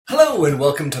Hello and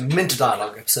welcome to Minter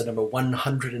Dialogue, episode number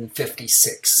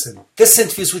 156. And this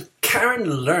interview is with Keren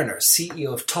Lerner,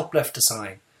 CEO of Top Left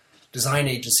design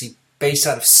agency based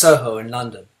out of Soho in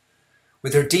London.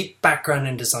 With her deep background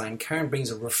in design, Keren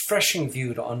brings a refreshing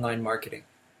view to online marketing.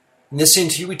 In this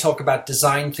interview, we talk about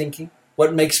design thinking,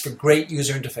 what makes for great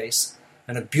user interface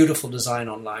and a beautiful design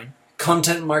online,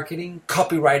 content marketing,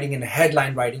 copywriting and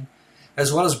headline writing,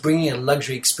 as well as bringing a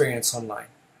luxury experience online.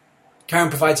 Keren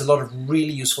provides a lot of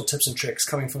really useful tips and tricks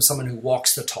coming from someone who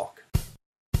walks the talk.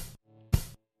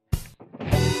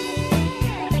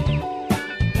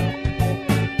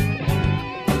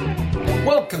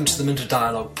 Welcome to the Minter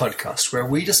Dialogue podcast, where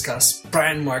we discuss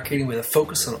brand marketing with a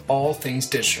focus on all things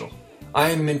digital. I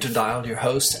am Minter Dial, your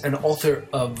host and author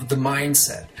of The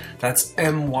Mindset. That's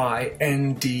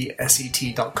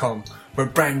MYNDSET.com, where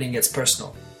branding gets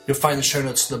personal. You'll find the show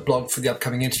notes to the blog for the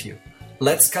upcoming interview.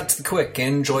 Let's cut to the quick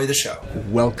and enjoy the show.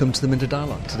 Welcome to the Minter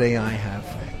Dialogue. Today I have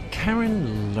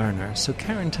Keren Lerner. So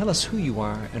Keren, tell us who you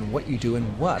are and what you do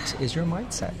and what is your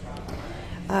mindset?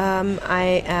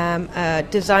 I am a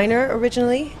designer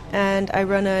originally, and I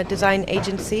run a design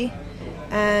agency.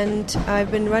 And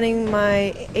I've been running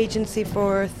my agency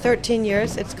for 13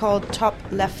 years. It's called Top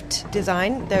Left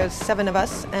Design. There's 7 of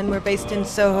us, and we're based in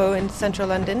Soho in central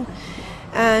London.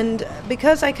 And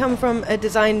because I come from a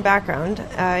design background,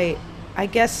 I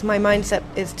guess my mindset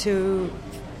is to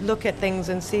look at things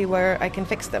and see where I can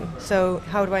fix them. So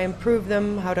how do I improve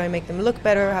them? How do I make them look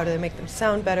better? How do I make them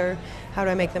sound better? How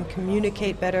do I make them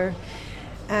communicate better?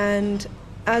 And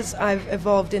as I've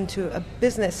evolved into a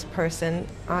business person,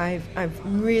 I'm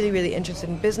really, really interested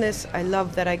in business. I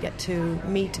love that I get to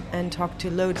meet and talk to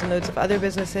loads and loads of other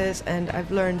businesses, and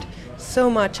I've learned so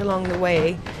much along the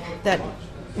way that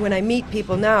when I meet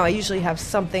people now, I usually have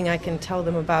something I can tell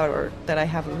them about, or that I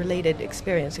have a related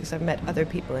experience because I've met other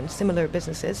people in similar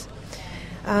businesses.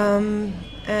 And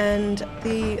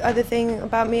the other thing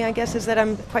about me, I guess, is that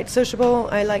I'm quite sociable.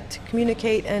 I like to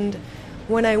communicate, and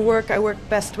when I work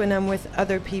best when I'm with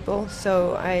other people.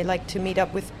 So I like to meet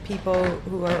up with people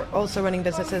who are also running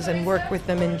businesses and work with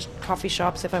them in coffee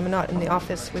shops if I'm not in the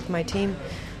office with my team.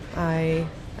 I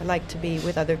like to be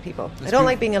with other people. I don't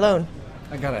like being alone.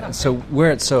 I got it. So we're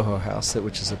at Soho House,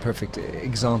 which is a perfect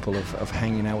example of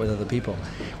hanging out with other people.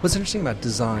 What's interesting about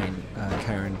design,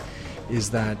 Keren, is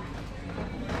that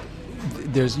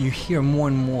you hear more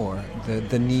and more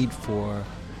the need for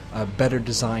better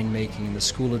design making in the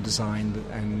School of Design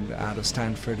and out of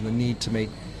Stanford, and the need to make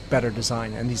better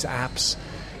design. And these apps,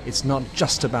 it's not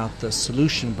just about the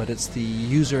solution, but it's the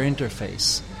user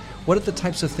interface. What are the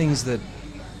types of things that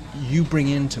you bring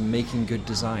into making good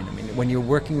design? I mean, when you're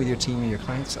working with your team and your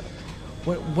clients,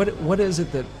 what is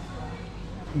it that?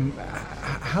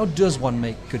 How does one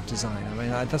make good design? I mean,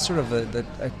 that's sort of a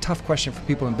tough question for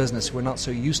people in business who are not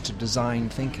so used to design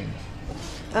thinking.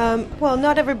 Well,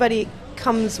 not everybody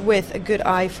comes with a good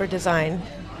eye for design.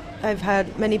 I've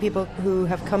had many people who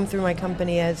have come through my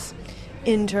company as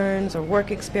interns or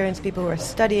work experience people who are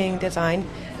studying design,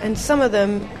 and some of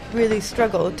them really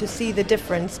struggle to see the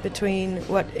difference between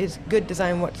what is good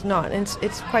design and what's not. And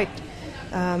it's quite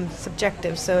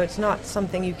subjective, so it's not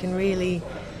something you can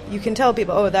tell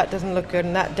people, oh, that doesn't look good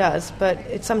and that does, but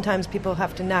sometimes people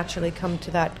have to naturally come to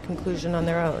that conclusion on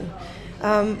their own.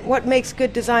 What makes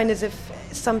good design is if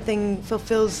something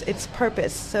fulfills its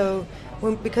purpose. So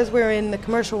because we're in the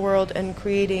commercial world and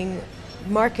creating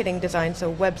marketing design,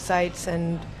 so websites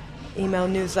and email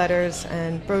newsletters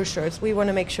and brochures, we want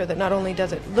to make sure that not only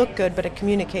does it look good, but it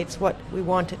communicates what we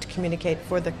want it to communicate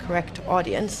for the correct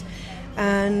audience.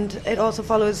 And it also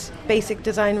follows basic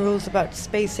design rules about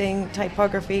spacing,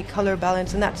 typography, color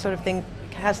balance, and that sort of thing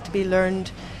has to be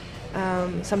learned.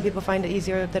 Some people find it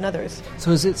easier than others.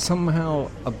 So is it somehow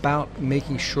about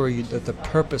making sure that the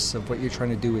purpose of what you're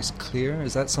trying to do is clear?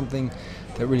 Is that something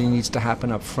that really needs to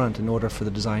happen up front in order for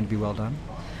the design to be well done?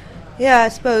 Yeah, I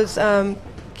suppose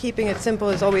keeping it simple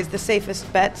is always the safest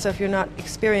bet. So if you're not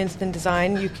experienced in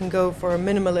design, you can go for a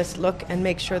minimalist look and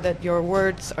make sure that your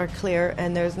words are clear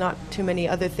and there's not too many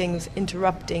other things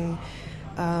interrupting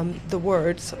the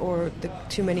words or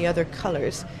too many other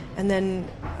colors. And then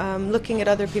looking at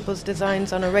other people's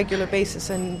designs on a regular basis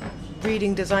and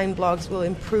reading design blogs will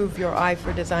improve your eye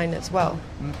for design as well.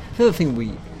 The other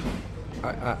thing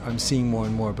I'm seeing more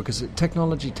and more, because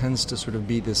technology tends to sort of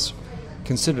be this,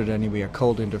 considered anyway, a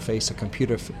cold interface, a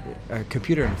computer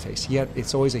interface, yet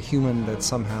it's always a human that's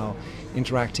somehow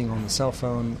interacting on the cell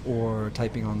phone or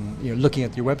typing on, looking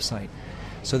at your website.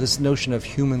 So this notion of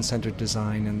human-centered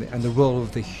design and the role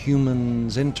of the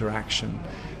human's interaction,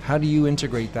 how do you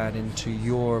integrate that into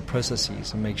your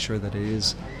processes and make sure that it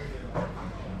is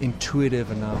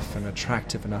intuitive enough and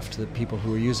attractive enough to the people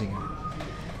who are using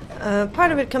it?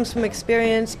 Part of it comes from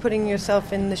experience, putting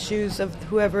yourself in the shoes of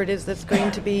whoever it is that's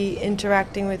going to be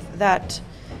interacting with that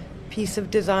piece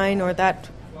of design or that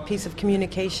piece of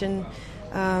communication.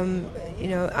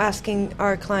 Asking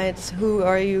our clients, who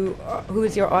are you, who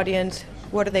is your audience,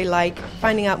 what do they like,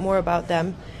 finding out more about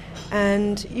them.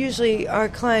 And usually our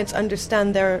clients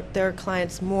understand their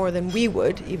clients more than we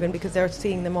would, even because they're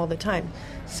seeing them all the time.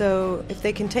 So if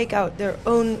they can take out their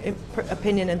own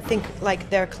opinion and think like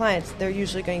their clients, they're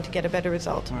usually going to get a better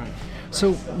result. Right.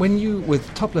 So when you,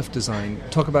 with Top Left Design,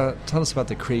 tell us about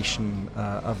the creation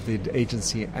of the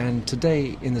agency, and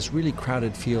today in this really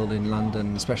crowded field in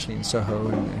London, especially in Soho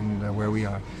and where we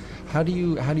are, how do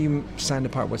you stand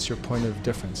apart? What's your point of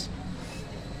difference?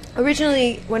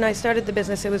 Originally, when I started the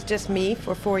business, it was just me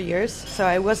for 4 years, so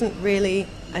I wasn't really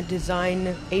a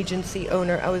design agency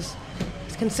owner. I was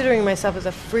considering myself as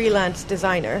a freelance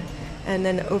designer, and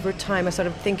then over time I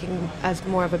started thinking as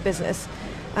more of a business.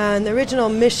 And the original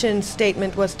mission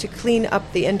statement was to clean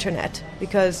up the internet,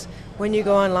 because when you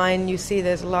go online you see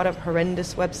there's a lot of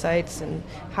horrendous websites, and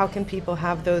how can people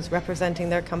have those representing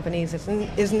their companies?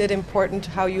 Isn't it important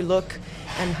how you look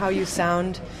and how you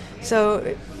sound?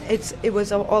 So it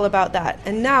was all about that.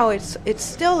 And now it's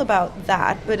still about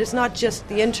that, but it's not just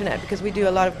the internet, because we do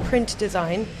a lot of print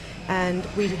design, and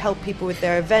we help people with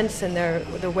their events and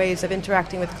their ways of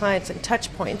interacting with clients and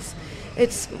touch points.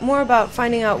 It's more about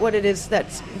finding out what it is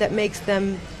that makes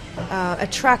them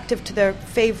attractive to their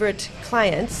favorite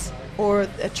clients, or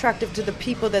attractive to the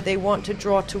people that they want to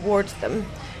draw towards them.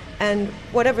 And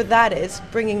whatever that is,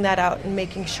 bringing that out and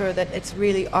making sure that it's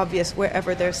really obvious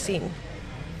wherever they're seen.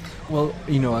 Well,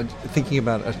 thinking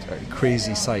about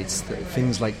crazy sites,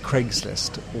 things like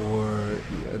Craigslist, or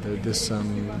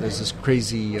there's this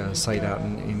crazy site out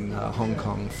in Hong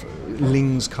Kong,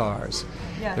 Ling's Cars.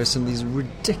 Yes. There's some of these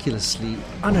ridiculously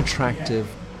unattractive,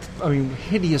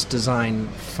 hideous design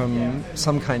from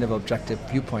some kind of objective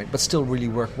viewpoint, but still really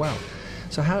work well.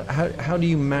 So how do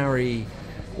you marry,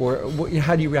 or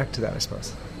how do you react to that, I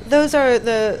suppose? Those are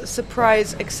the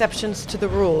surprise exceptions to the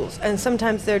rules, and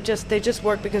sometimes they just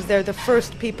work because they're the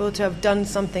first people to have done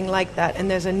something like that,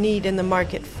 and there's a need in the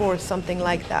market for something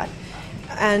like that,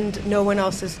 and no one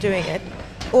else is doing it,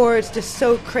 or it's just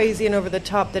so crazy and over the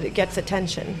top that it gets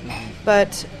attention.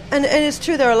 But and it's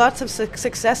true, there are lots of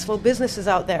successful businesses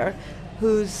out there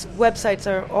whose websites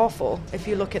are awful if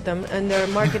you look at them, and their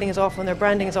marketing is awful and their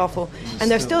branding is awful,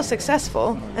 and they're still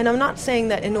successful. And I'm not saying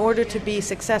that in order to be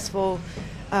successful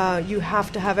you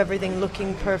have to have everything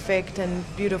looking perfect and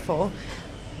beautiful.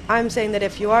 I'm saying that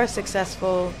if you are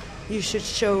successful, you should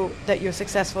show that you're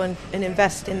successful and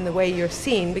invest in the way you're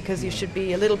seen, because you should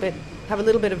be have a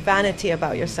little bit of vanity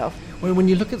about yourself. Well, when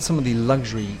you look at some of the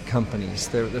luxury companies,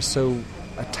 they're so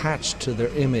attached to their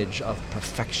image of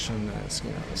perfection as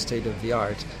state of the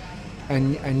art,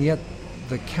 and yet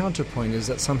the counterpoint is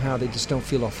that somehow they just don't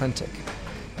feel authentic.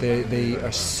 They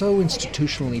are so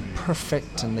institutionally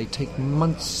perfect, and they take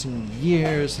months and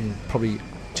years, and probably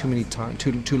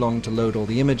too long to load all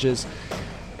the images.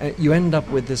 You end up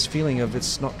with this feeling of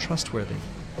it's not trustworthy.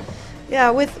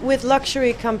 Yeah, with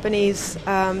luxury companies,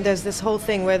 there's this whole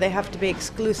thing where they have to be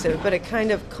exclusive, but it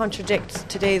kind of contradicts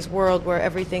today's world where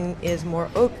everything is more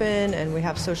open, and we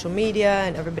have social media,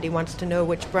 and everybody wants to know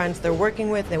which brands they're working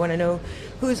with. They want to know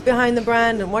who's behind the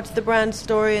brand and what's the brand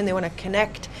story, and they want to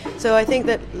connect. So I think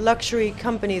that luxury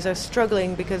companies are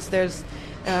struggling because there's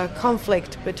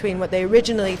conflict between what they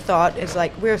originally thought is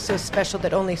like, we're so special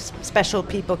that only special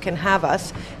people can have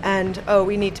us, and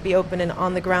we need to be open and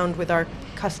on the ground with our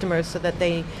customers so that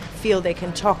they feel they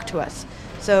can talk to us.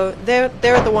 So they're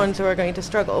the ones who are going to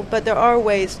struggle, but there are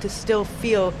ways to still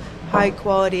feel high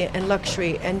quality and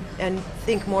luxury, and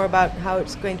think more about how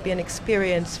it's going to be an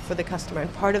experience for the customer,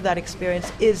 and part of that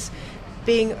experience is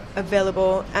being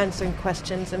available, answering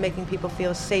questions, and making people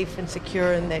feel safe and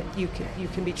secure, and that you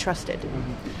can be trusted.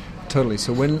 Mm-hmm. Totally.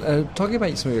 So when talking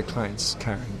about some of your clients,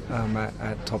 Karen,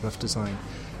 at Top Left Design,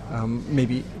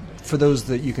 maybe for those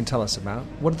that you can tell us about,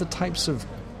 what are the types of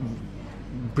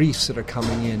briefs that are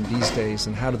coming in these days,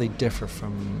 and how do they differ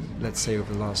from, let's say,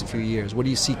 over the last few years? What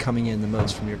do you see coming in the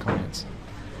most from your clients?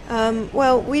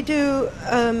 Well, we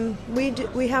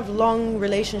have long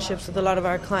relationships with a lot of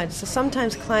our clients. So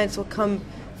sometimes clients will come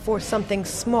for something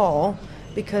small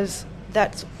because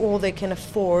that's all they can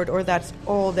afford, or that's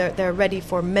all they're ready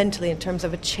for mentally in terms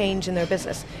of a change in their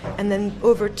business. And then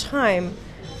over time,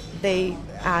 they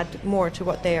add more to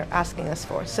what they are asking us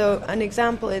for. So an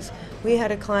example is, we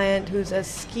had a client who's a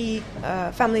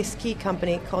family ski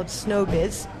company called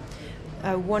Snowbiz,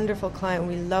 a wonderful client.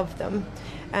 We love them.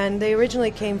 And they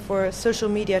originally came for social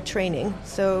media training.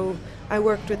 So I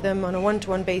worked with them on a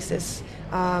one-to-one basis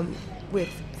with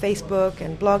Facebook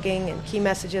and blogging and key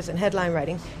messages and headline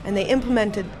writing. And they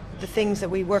implemented the things that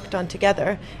we worked on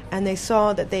together, and they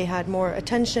saw that they had more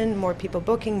attention, more people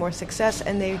booking, more success,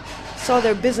 and they saw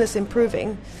their business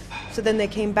improving. So then they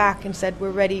came back and said,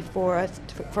 we're ready for us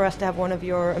to have one of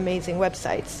your amazing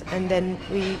websites. And then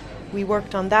we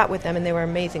worked on that with them, and they were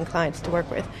amazing clients to work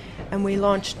with. And we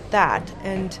launched that,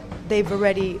 and they've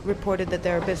already reported that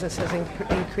their business has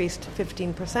increased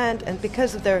 15%. And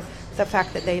because of the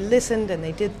fact that they listened and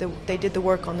they did the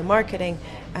work on the marketing,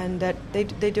 and that they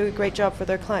do a great job for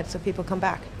their clients, so people come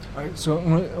back. All right, so I'm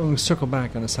going to circle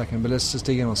back in a second, but let's just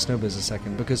dig in on Snowbiz a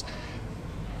second, because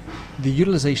the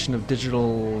utilization of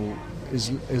digital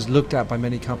is looked at by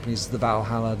many companies as the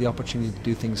Valhalla, the opportunity to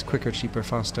do things quicker, cheaper,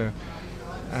 faster,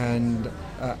 and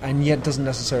yet doesn't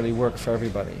necessarily work for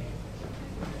everybody.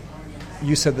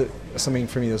 You said that something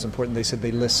for me that was important. They said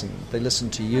they listened. They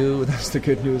listened to you. That's the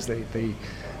good news. They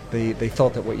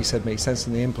thought that what you said made sense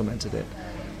and they implemented it.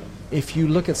 If you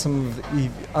look at some of the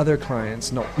other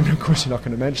clients, of course you're not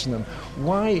going to mention them,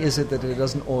 why is it that it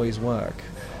doesn't always work?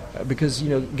 Because,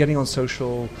 getting on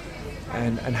social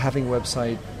and having a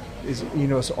website is,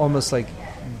 it's almost like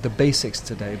the basics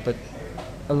today, but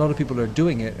a lot of people are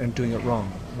doing it and doing it wrong.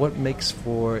 What makes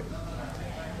for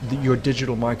your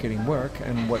digital marketing work,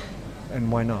 and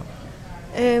why not?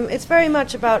 It's very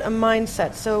much about a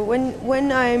mindset. So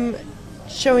when I'm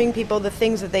showing people the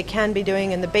things that they can be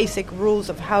doing and the basic rules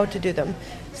of how to do them,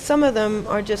 some of them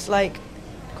are just like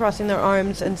crossing their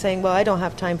arms and saying, well, I don't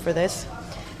have time for this.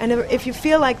 And if you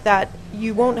feel like that,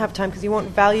 you won't have time because you won't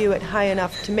value it high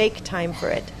enough to make time for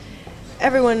it.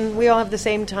 We all have the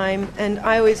same time, and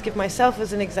I always give myself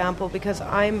as an example because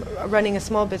I'm running a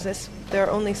small business. There are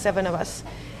only 7 of us.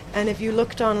 And if you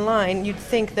looked online, you'd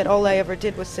think that all I ever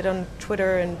did was sit on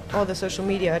Twitter and all the social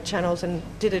media channels and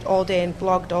did it all day and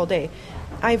blogged all day.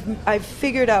 I've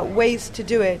figured out ways to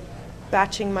do it,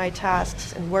 batching my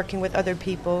tasks and working with other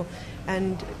people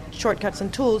and shortcuts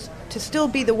and tools to still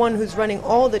be the one who's running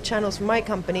all the channels for my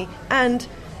company, and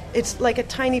it's like a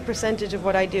tiny percentage of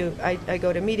what I do. I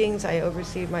go to meetings, I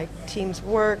oversee my team's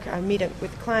work, I meet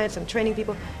with clients, I'm training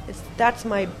people.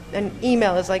 And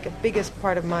email is like a biggest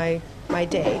part of my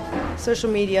day.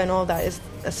 Social media and all that is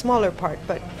a smaller part,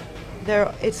 but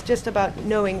it's just about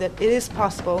knowing that it is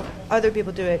possible, other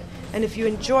people do it, and if you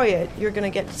enjoy it, you're going to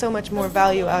get so much more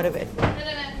value out of it.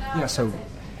 Yeah, so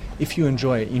if you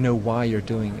enjoy it, you know why you're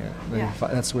doing it. Yeah.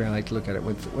 That's the way I like to look at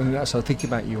it. So thinking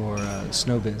about your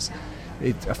Snowbiz,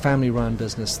 it's a family-run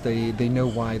business. They know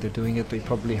why they're doing it. They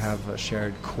probably have a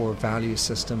shared core value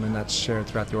system, and that's shared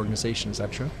throughout the organization. Is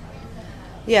that true?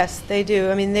 Yes, they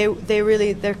do. I mean,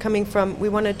 they're coming from, we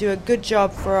want to do a good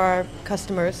job for our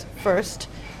customers first,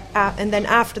 and then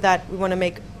after that, we want to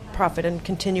make profit and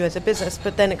continue as a business.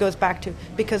 But then it goes back to,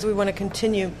 because we want to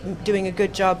continue doing a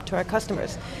good job to our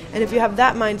customers. And if you have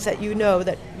that mindset, you know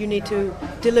that you need to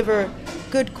deliver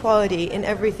good quality in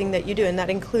everything that you do, and that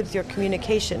includes your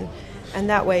communication. And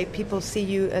that way people see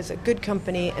you as a good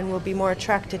company and will be more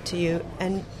attracted to you,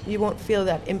 and you won't feel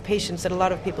that impatience that a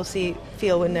lot of people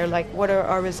feel when they're like, what are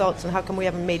our results and how come we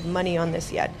haven't made money on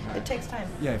this yet? It takes time.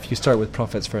 Yeah, if you start with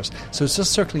profits first. So it's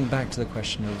just circling back to the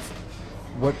question of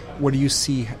what do you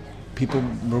see people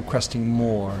requesting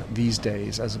more these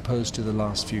days as opposed to the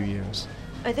last few years?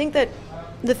 I think that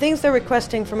the things they're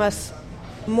requesting from us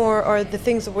more are the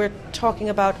things that we're talking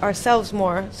about ourselves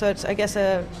more. So it's, I guess,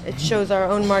 it shows our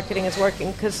own marketing is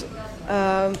working, because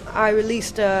I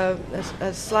released a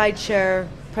slide share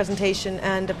presentation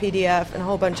and a PDF and a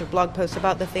whole bunch of blog posts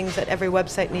about the things that every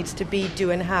website needs to be,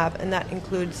 do, and have, and that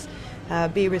includes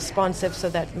be responsive, so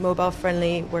that mobile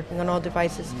friendly, working on all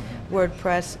devices,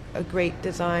 WordPress, a great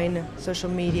design, social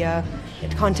media,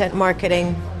 content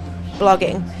marketing,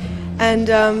 blogging.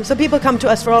 And so people come to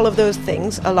us for all of those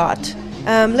things a lot.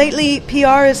 Lately,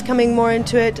 PR is coming more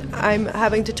into it. I'm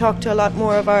having to talk to a lot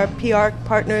more of our PR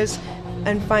partners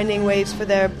and finding ways for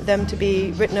them to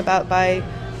be written about by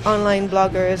online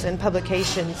bloggers and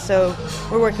publications. So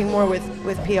we're working more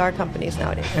with PR companies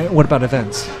nowadays. And what about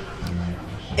events?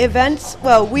 Events,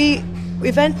 well,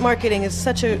 event marketing is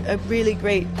such a really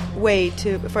great way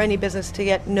for any business to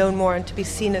get known more and to be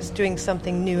seen as doing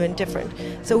something new and different.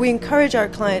 So we encourage our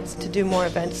clients to do more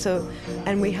events,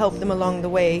 and we help them along the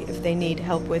way if they need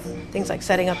help with things like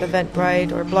setting up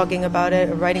Eventbrite or blogging about it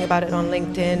or writing about it on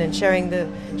LinkedIn and sharing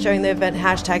the event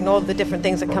hashtag and all of the different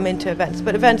things that come into events.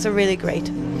 But events are really great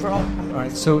for all companies. All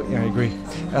right, so yeah, I agree.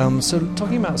 So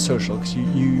talking about social, because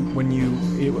when you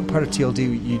part of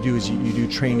TLD you do is you do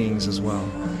trainings as well.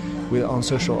 on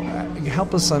social.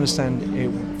 Help us understand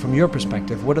from your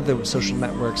perspective, what are the social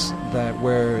networks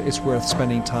where it's worth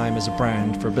spending time as a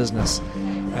brand for business,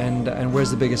 and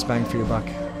where's the biggest bang for your buck?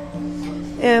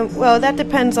 Well, that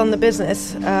depends on the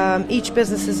business. Each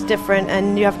business is different,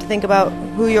 and you have to think about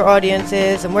who your audience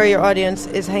is and where your audience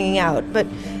is hanging out. But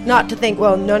not to think,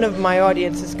 well, none of my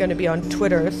audience is going to be on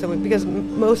Twitter. So because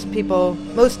most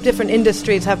different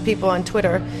industries have people on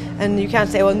Twitter, and you can't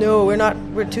say, well, no,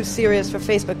 we're too serious for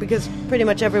Facebook, because pretty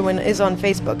much everyone is on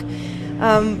Facebook.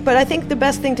 But I think the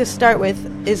best thing to start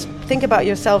with is think about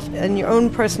yourself and your own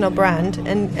personal brand,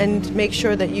 and make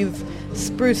sure that you've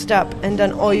spruced up and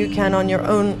done all you can on your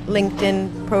own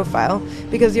LinkedIn profile,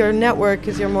 because your network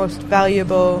is your most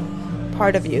valuable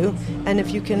part of you. And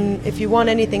if you want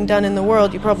anything done in the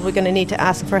world, you're probably going to need to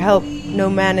ask for help. No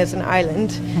man is an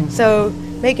island. So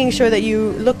making sure that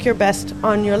you look your best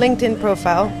on your LinkedIn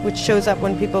profile, which shows up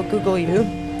when people Google you,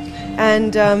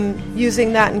 and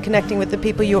using that and connecting with the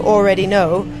people you already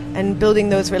know and building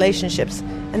those relationships.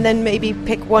 And then maybe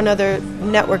pick one other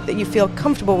network that you feel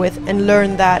comfortable with and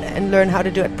learn that and learn how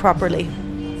to do it properly.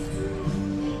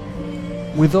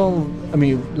 With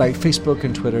like Facebook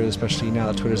and Twitter, especially now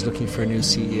that Twitter's looking for a new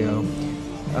CEO,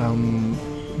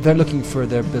 they're looking for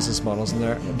their business models,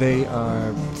 and they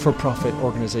are for-profit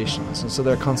organizations, and so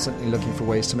they're constantly looking for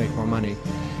ways to make more money.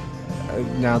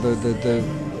 Now the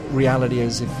reality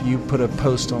is, if you put a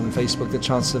post on Facebook, the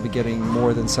chances of it getting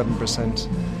more than 7%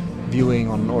 viewing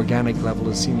on an organic level,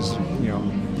 it seems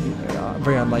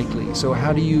very unlikely. So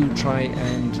how do you try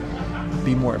and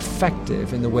be more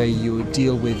effective in the way you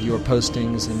deal with your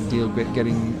postings and deal with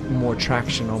getting more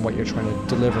traction on what you're trying to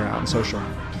deliver out on social?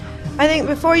 I think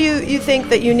before you think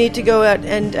that you need to go out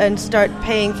and start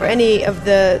paying for any of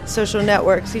the social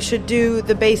networks, you should do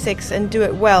the basics and do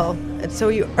it well. And so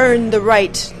you earn the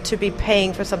right to be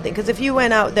paying for something. Because if you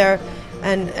went out there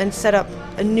and set up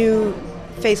a new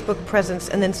Facebook presence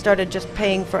and then started just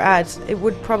paying for ads, it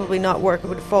would probably not work. It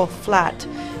would fall flat.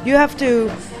 You have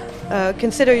to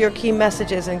consider your key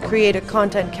messages and create a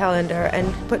content calendar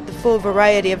and put the full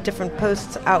variety of different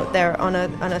posts out there on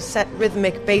a set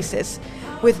rhythmic basis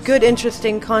with good,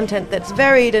 interesting content that's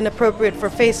varied and appropriate for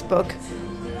Facebook,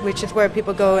 which is where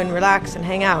people go and relax and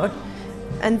hang out.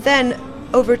 And then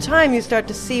over time you start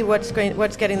to see what's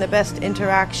getting the best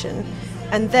interaction,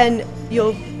 and then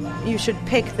you should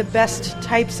pick the best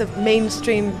types of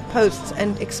mainstream posts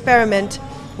and experiment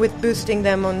with boosting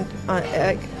them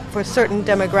for certain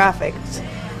demographics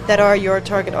that are your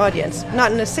target audience.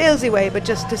 Not in a salesy way, but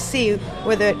just to see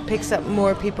whether it picks up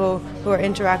more people who are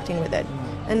interacting with it.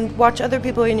 And watch other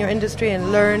people in your industry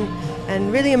and learn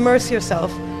and really immerse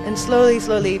yourself, and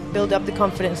slowly build up the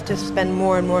confidence to spend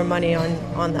more and more money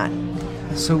on that.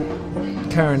 So,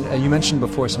 Keren, you mentioned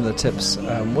before some of the tips.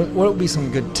 What would be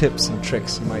some good tips and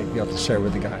tricks you might be able to share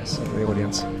with the guys, the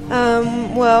audience?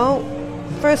 Well,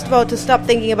 first of all, to stop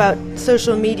thinking about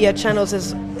social media channels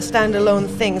as standalone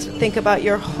things. Think about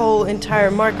your whole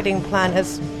entire marketing plan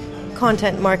as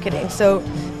content marketing. So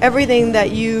everything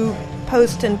that you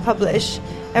post and publish,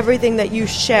 everything that you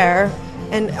share,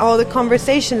 and all the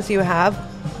conversations you have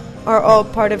are all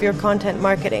part of your content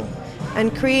marketing.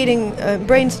 And creating,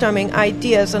 brainstorming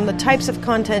ideas on the types of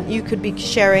content you could be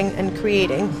sharing and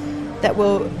creating that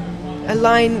will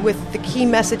align with the key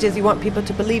messages you want people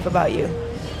to believe about you.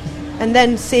 And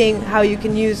then seeing how you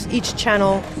can use each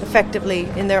channel effectively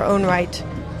in their own right,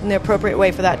 in the appropriate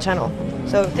way for that channel.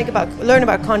 So learn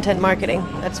about content marketing.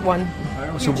 That's one.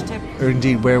 So, or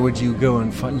indeed, where would you go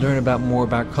and learn more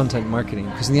about content marketing?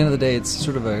 Because in the end of the day, it's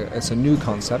sort of a new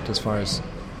concept as far as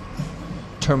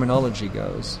terminology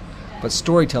goes. But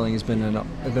storytelling has been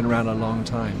around a long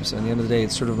time. So at the end of the day,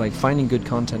 it's sort of like finding good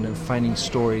content and finding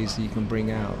stories that you can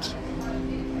bring out.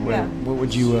 What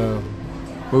would you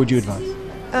advise?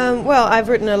 Well, I've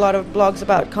written a lot of blogs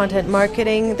about content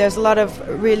marketing. There's a lot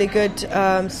of really good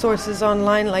sources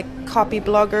online, like Copy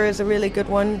Blogger is a really good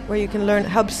one where you can learn.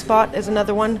 HubSpot is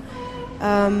another one.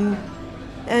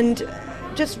 And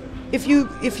just if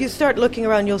you start looking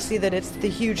around, you'll see that it's the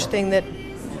huge thing that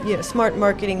smart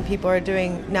marketing people are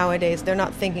doing nowadays. They're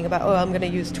not thinking about, I'm going to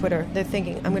use Twitter. They're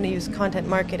thinking, I'm going to use content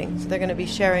marketing. So they're going to be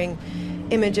sharing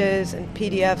images and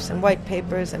PDFs and white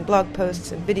papers and blog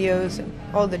posts and videos and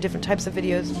all the different types of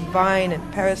videos, Vine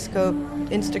and Periscope,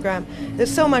 Instagram.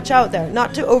 There's so much out there,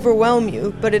 not to overwhelm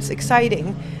you, but it's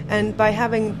exciting. And by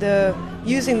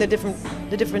using the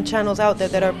different channels out there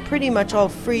that are pretty much all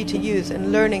free to use,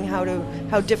 and learning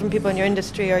how different people in your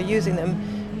industry are using them,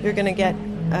 you're going to get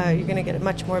a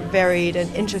much more varied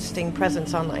and interesting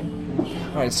presence online.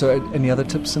 All right. So, any other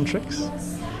tips and tricks?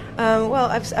 Well,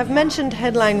 I've mentioned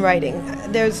headline writing.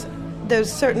 There's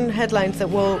certain headlines that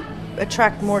will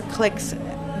attract more clicks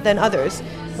than others,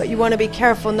 but you want to be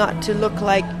careful not to look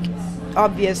like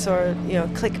obvious or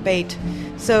clickbait.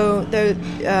 So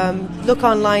look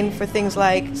online for things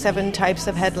like 7 types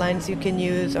of headlines you can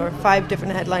use, or 5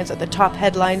 different headlines, or the top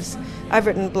headlines. I've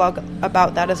written a blog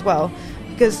about that as well,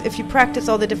 because if you practice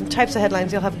all the different types of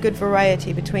headlines, you'll have good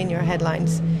variety between your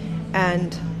headlines,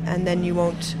 and then you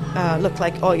won't look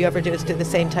like all you ever do is do the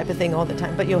same type of thing all the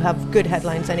time, but you'll have good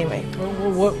headlines anyway.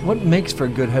 Well, what makes for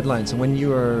good headlines? And when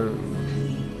you are,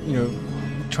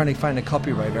 trying to find a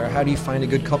copywriter, how do you find a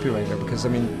good copywriter? Because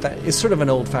that is sort of an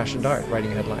old-fashioned art,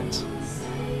 writing headlines.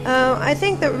 I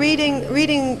think that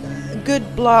reading good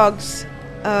blogs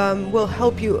will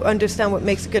help you understand what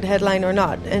makes a good headline or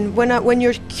not. And when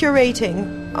you're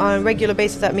curating on a regular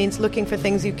basis, that means looking for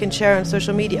things you can share on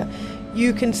social media.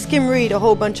 You can skim read a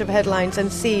whole bunch of headlines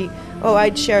and see, oh,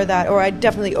 I'd share that, or I'd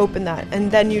definitely open that,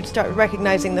 and then you'd start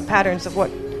recognizing the patterns of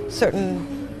what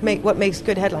makes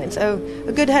good headlines. So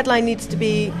a good headline needs to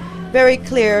be very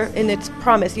clear in its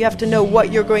promise. You have to know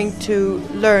what you're going to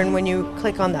learn when you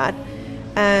click on that,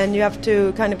 and you have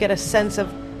to kind of get a sense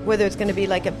of whether it's going to be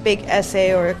like a big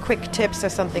essay or a quick tips or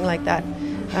something like that.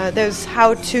 There's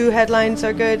how-to headlines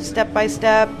are good,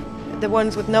 step-by-step, the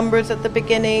ones with numbers at the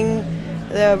beginning,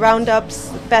 the roundups,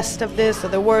 the best of this or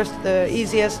the worst, the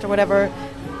easiest or whatever,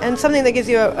 and something that gives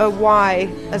you a why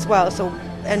as well. So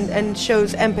and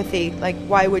shows empathy, like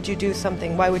why would you do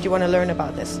something? Why would you want to learn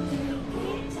about this?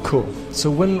 Cool.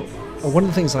 So one of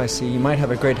the things I see, you might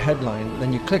have a great headline,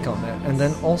 then you click on it, and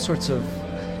then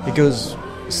it goes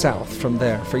south from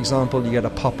there. For example, you get a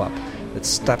pop-up that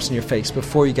slaps in your face.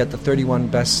 Before you get the 31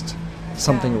 best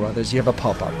something or others, you have a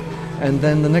pop-up. And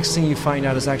then the next thing you find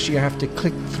out is actually you have to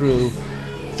click through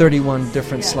 31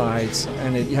 different slides,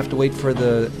 and you have to wait for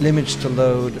the image to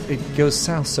load. It goes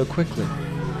south so quickly.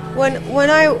 When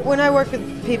I work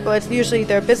with people, it's usually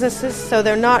their businesses, so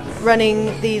they're not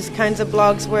running these kinds of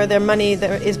blogs where their money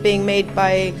is being made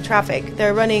by traffic.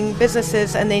 They're running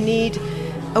businesses, and they need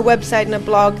a website and a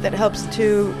blog that helps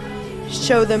to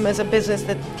show them as a business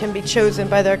that can be chosen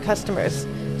by their customers.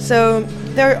 So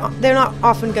they're not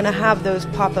often going to have those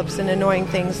pop-ups and annoying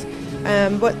things.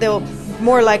 What they'll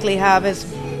more likely have is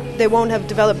they won't have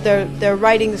developed their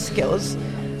writing skills.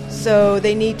 So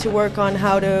they need to work on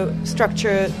how to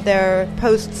structure their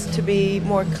posts to be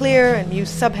more clear and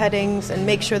use subheadings and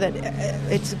make sure that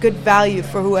it's good value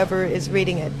for whoever is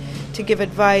reading it, to give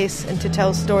advice and to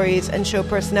tell stories and show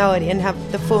personality and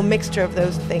have the full mixture of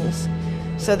those things,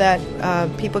 so that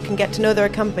people can get to know their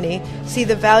company, see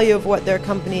the value of what their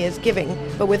company is giving,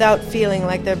 but without feeling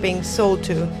like they're being sold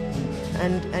to,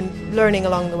 and learning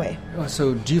along the way.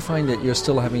 So do you find that you're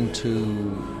still having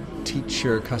to teach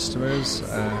your customers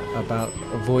about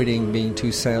avoiding being too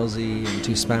salesy and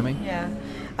too spammy? Yeah.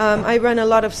 I run a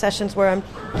lot of sessions where I'm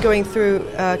going through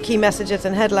key messages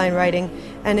and headline writing,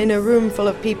 and in a room full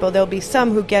of people, there'll be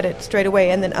some who get it straight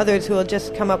away, and then others who will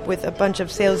just come up with a bunch of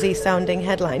salesy sounding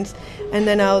headlines, and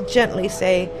then I'll gently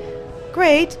say,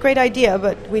 great idea,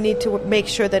 but we need to make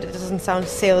sure that it doesn't sound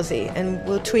salesy, and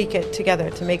we'll tweak it together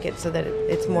to make it so that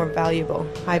it's more valuable,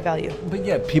 high value. But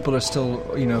yet people are still,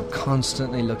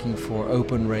 constantly looking for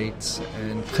open rates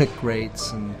and click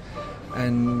rates,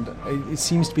 and it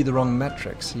seems to be the wrong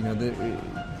metrics. We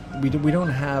don't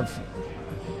have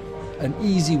an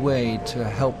easy way to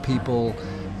help people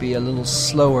be a little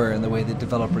slower in the way they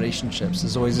develop relationships.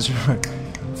 There's always this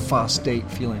fast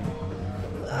date feeling.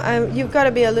 You've got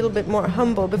to be a little bit more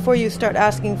humble. Before you start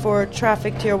asking for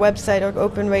traffic to your website or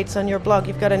open rates on your blog,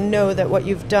 you've got to know that what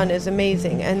you've done is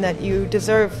amazing and that you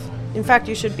deserve... In fact,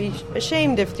 you should be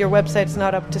ashamed if your website's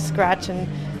not up to scratch, and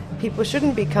people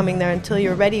shouldn't be coming there until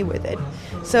you're ready with it.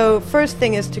 So first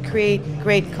thing is to create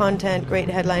great content, great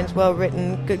headlines,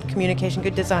 well-written, good communication,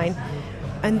 good design.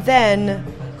 And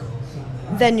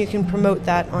then you can promote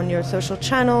that on your social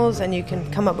channels, and you can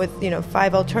come up with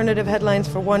 5 alternative headlines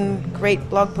for one great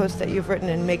blog post that you've written,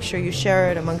 and make sure you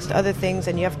share it amongst other things,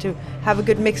 and you have to have a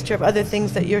good mixture of other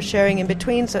things that you're sharing in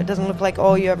between, so it doesn't look like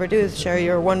all you ever do is share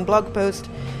your one blog post.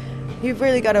 You've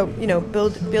really got to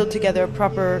build together a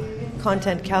proper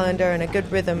content calendar and a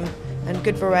good rhythm and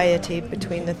good variety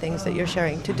between the things that you're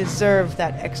sharing to deserve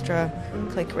that extra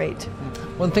click rate.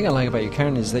 One thing I like about you,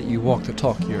 Keren, is that you walk the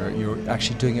talk. You're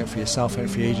actually doing it for yourself and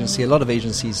for your agency. A lot of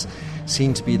agencies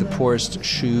seem to be the poorest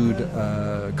shoed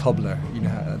cobbler.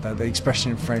 The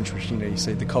expression in French, which you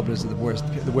say the cobblers are the worst,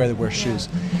 wear the worst shoes.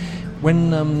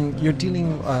 When you're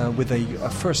dealing with a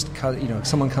first,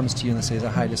 someone comes to you and says,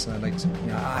 "Hi, listen, I'd like to,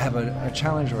 I have a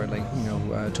challenge, or I'd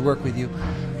like, to work with you."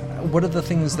 What are the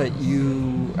things that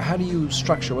how do you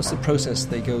structure? What's the process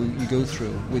you go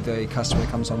through with a customer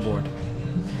that comes on board?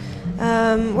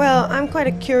 Well, I'm quite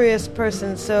a curious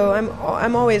person, so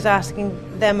I'm always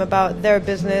asking them about their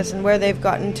business and where they've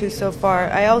gotten to so far.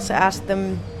 I also ask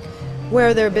them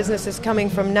where their business is coming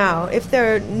from now. If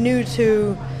they're new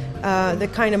to the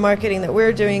kind of marketing that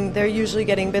we're doing, they're usually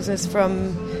getting business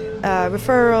from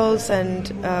referrals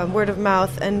and word of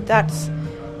mouth, and that's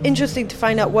interesting to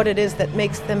find out what it is that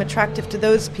makes them attractive to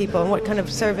those people and what kind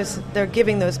of service they're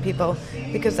giving those people,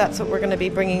 because that's what we're going to be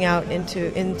bringing out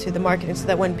into the marketing, so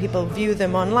that when people view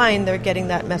them online, they're getting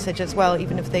that message as well,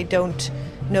 even if they don't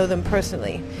know them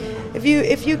personally.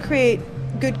 If you create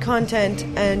good content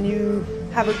and you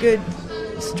have a good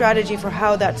strategy for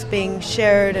how that's being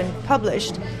shared and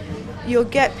published, you'll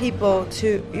get people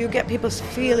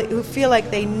who feel like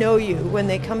they know you when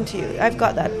they come to you. I've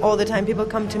got that all the time. People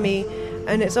come to me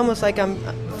and it's almost like I'm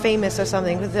famous or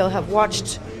something, because they'll have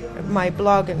watched my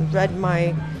blog and read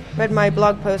my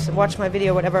blog post and watched my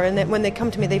video, whatever, and then when they come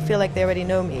to me, they feel like they already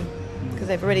know me because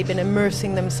they've already been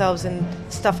immersing themselves in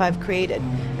stuff I've created,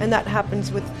 and that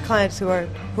happens with clients who are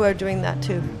doing that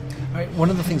too. Right.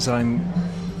 One of the things that I'm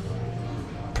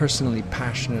personally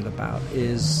passionate about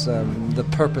is the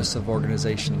purpose of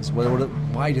organizations.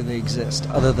 Why do they exist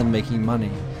other than making money?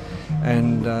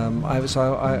 And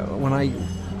when I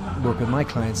work with my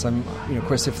clients, of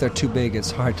course, if they're too big, it's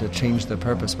hard to change their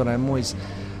purpose, but I'm always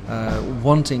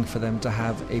wanting for them to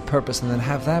have a purpose and then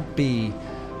have that be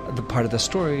the part of the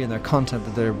story and their content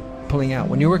that they're pulling out.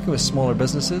 When you're working with smaller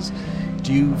businesses,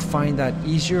 do you find that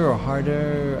easier or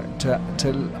harder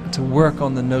to work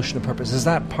on the notion of purpose? Is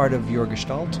that part of your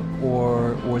gestalt,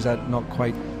 or is that not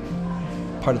quite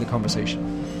part of the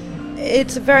conversation?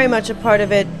 It's very much a part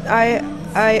of it.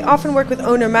 I often work with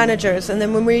owner-managers, and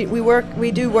then when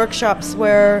we do workshops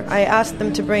where I ask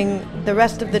them to bring the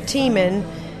rest of the team in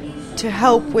to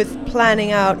help with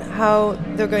planning out how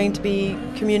they're going to be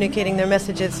communicating their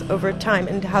messages over time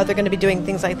and how they're going to be doing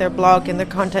things like their blog and their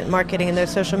content marketing and their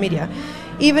social media.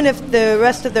 Even if the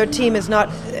rest of their team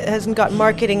hasn't got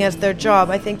marketing as their job,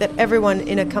 I think that everyone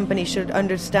in a company should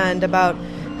understand about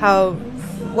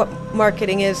what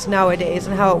marketing is nowadays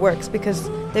and how it works, because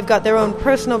they've got their own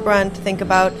personal brand to think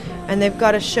about, and they've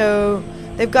got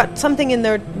something in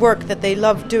their work that they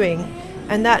love doing,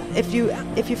 and that if you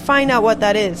find out what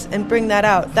that is and bring that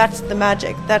out, that's the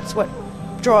magic. That's what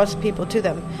draws people to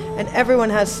them, and everyone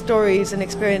has stories and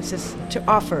experiences to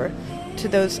offer to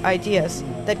those ideas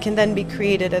that can then be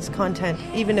created as content,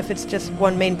 even if it's just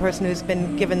one main person who's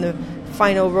been given the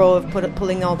final role of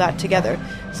pulling all that together.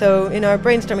 So in our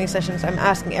brainstorming sessions, I'm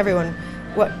asking everyone,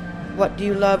 what do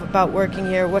you love about working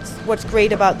here? What's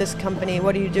great about this company?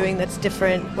 What are you doing that's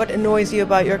different? What annoys you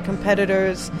about your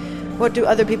competitors? What do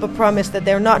other people promise that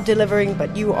they're not delivering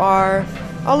but you are?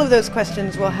 All of those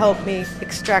questions will help me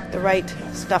extract the right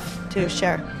stuff to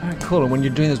share. Cool. And when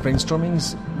you're doing those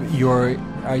brainstormings,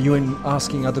 are you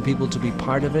asking other people to be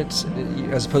part of it,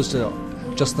 as opposed to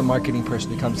just the marketing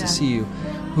person who comes to see you?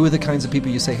 Who are the kinds of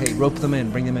people you say, hey, rope them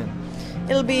in, bring them in?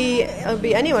 It'll be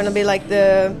anyone. It'll be like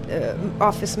the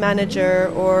office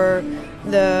manager, or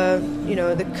the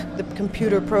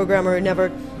computer programmer who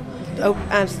never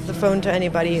answers the phone to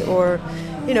anybody, or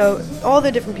all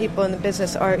the different people in the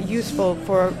business are useful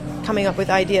for coming up with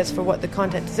ideas for what the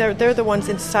content is. They're the ones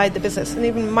inside the business. And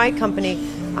even my company,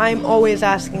 I'm always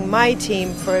asking my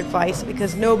team for advice,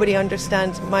 because nobody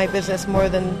understands my business more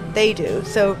than they do.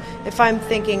 So if I'm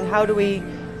thinking, how do we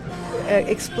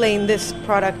explain this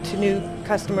product to new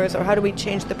customers, or how do we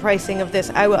change the pricing of this,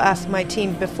 I will ask my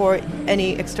team before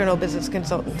any external business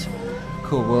consultant.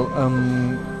 Cool. Well,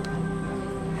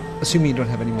 assuming you don't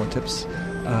have any more tips,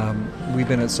 we've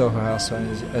been at Soho House,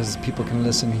 as people can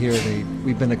listen here,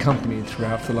 we've been accompanied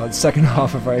throughout the second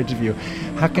half of our interview.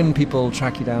 How can people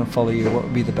track you down, follow you? What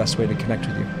would be the best way to connect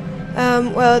with you?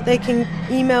 Well, they can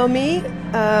email me.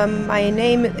 My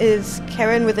name is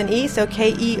Keren with an E, so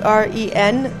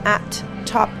Keren at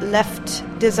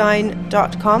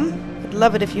topleftdesign.com. I'd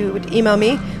love it if you would email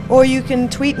me, or you can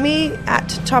tweet me at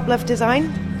topleftdesign,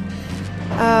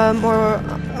 or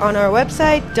on our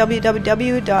website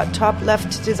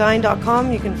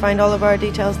www.topleftdesign.com. You can find all of our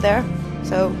details there.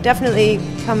 So definitely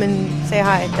come and say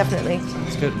hi. Definitely.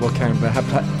 That's good. Well, Keren,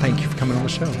 thank you for coming on the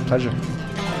show. Pleasure.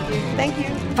 Thank you.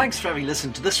 Thanks for having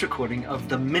listened to this recording of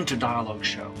the Minter Dialogue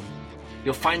Show.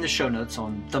 You'll find the show notes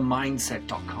on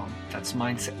themindset.com. That's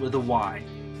mindset with a Y,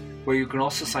 where you can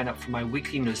also sign up for my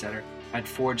weekly newsletter at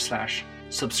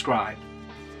 /subscribe.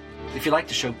 If you like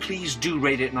the show, please do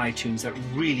rate it in iTunes. That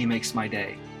really makes my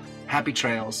day. Happy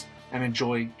trails, and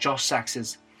enjoy Josh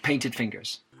Sachs's Painted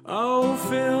Fingers. Oh,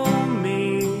 fill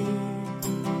me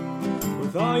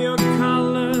with all your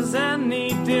colors,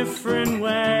 any different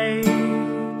way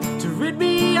to rid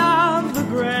me of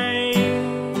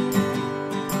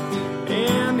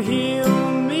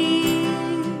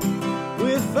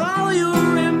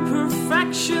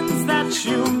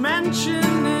which you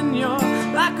mention in your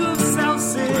lack of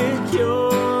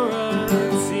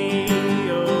self-security.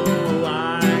 Oh,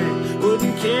 I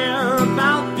wouldn't care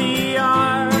about the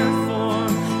art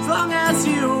form as long as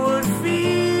you would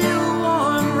feel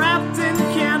warm, wrapped in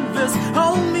canvas.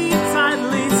 Hold me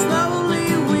tightly,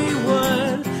 slowly we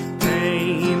would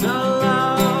paint a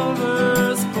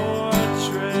lover's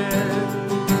portrait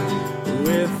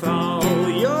with all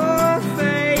your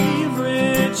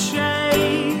favorite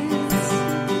shades,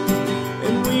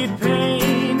 and we'd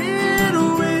paint it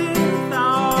with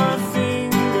our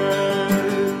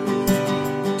fingers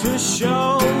to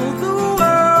show the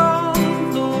world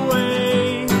the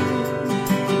way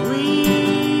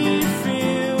we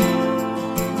feel.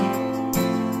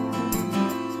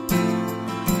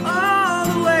 Oh,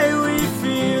 the way we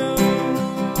feel.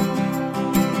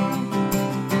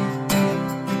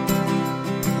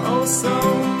 Oh, so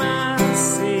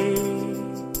messy.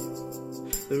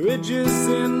 The ridges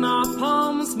in our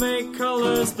palms make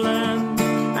colors blend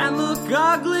and look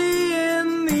ugly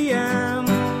in the end,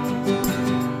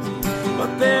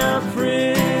 but they're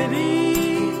pretty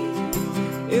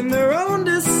in their own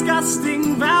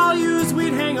disgusting values.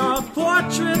 We'd hang our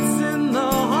portraits in the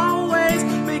hallways,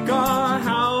 make our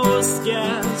house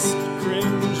guest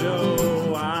cringe.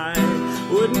 Oh, I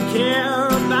wouldn't care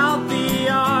about the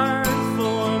art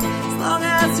form as long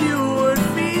as you would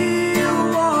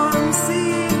feel warm,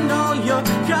 seeing all your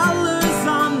colors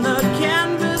on the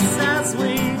canvas as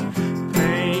we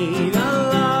paint a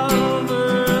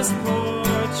lover's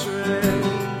portrait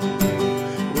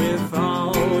with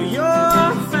all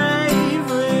your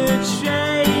favorite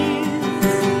shades,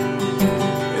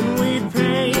 and we'd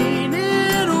paint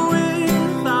it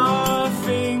with our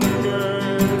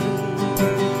fingers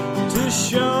to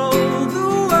show the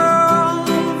world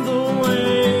the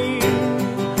way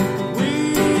we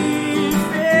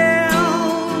feel.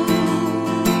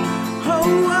 Oh,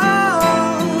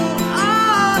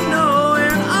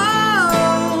 knowing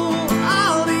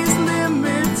all these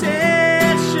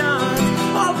limitations,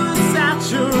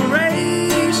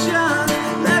 oversaturation.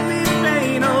 Let me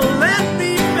paint, oh, let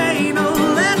me paint, oh,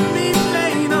 let me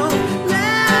paint, oh,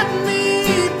 let me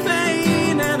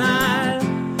paint, and I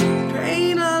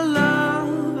paint a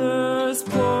lover's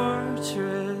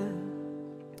portrait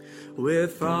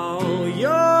with all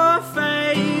your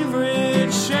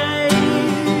favorite shades,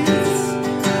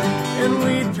 and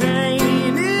we'd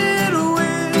paint it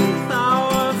with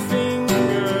our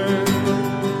fingers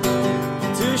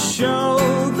to show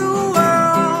the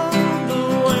world the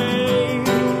way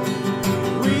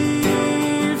we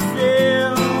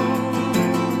feel.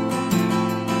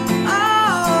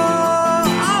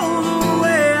 Oh, the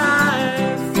way I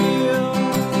feel.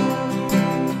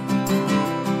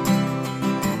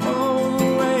 Oh, the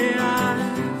way I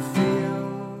feel.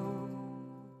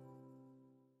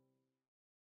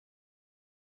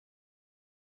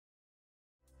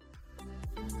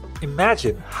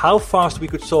 Imagine how fast we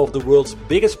could solve the world's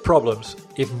biggest problems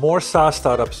if more SaaS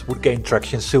startups would gain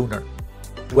traction sooner.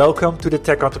 Welcome to the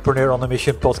Tech Entrepreneur on a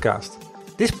Mission podcast.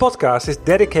 This podcast is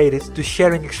dedicated to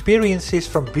sharing experiences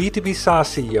from B2B SaaS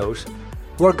CEOs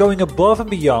who are going above and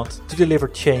beyond to deliver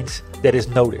change that is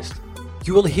noticed.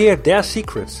 You will hear their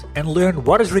secrets and learn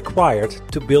what is required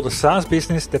to build a SaaS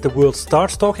business that the world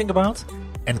starts talking about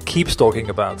and keeps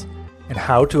talking about, and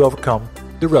how to overcome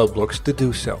the roadblocks to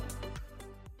do so.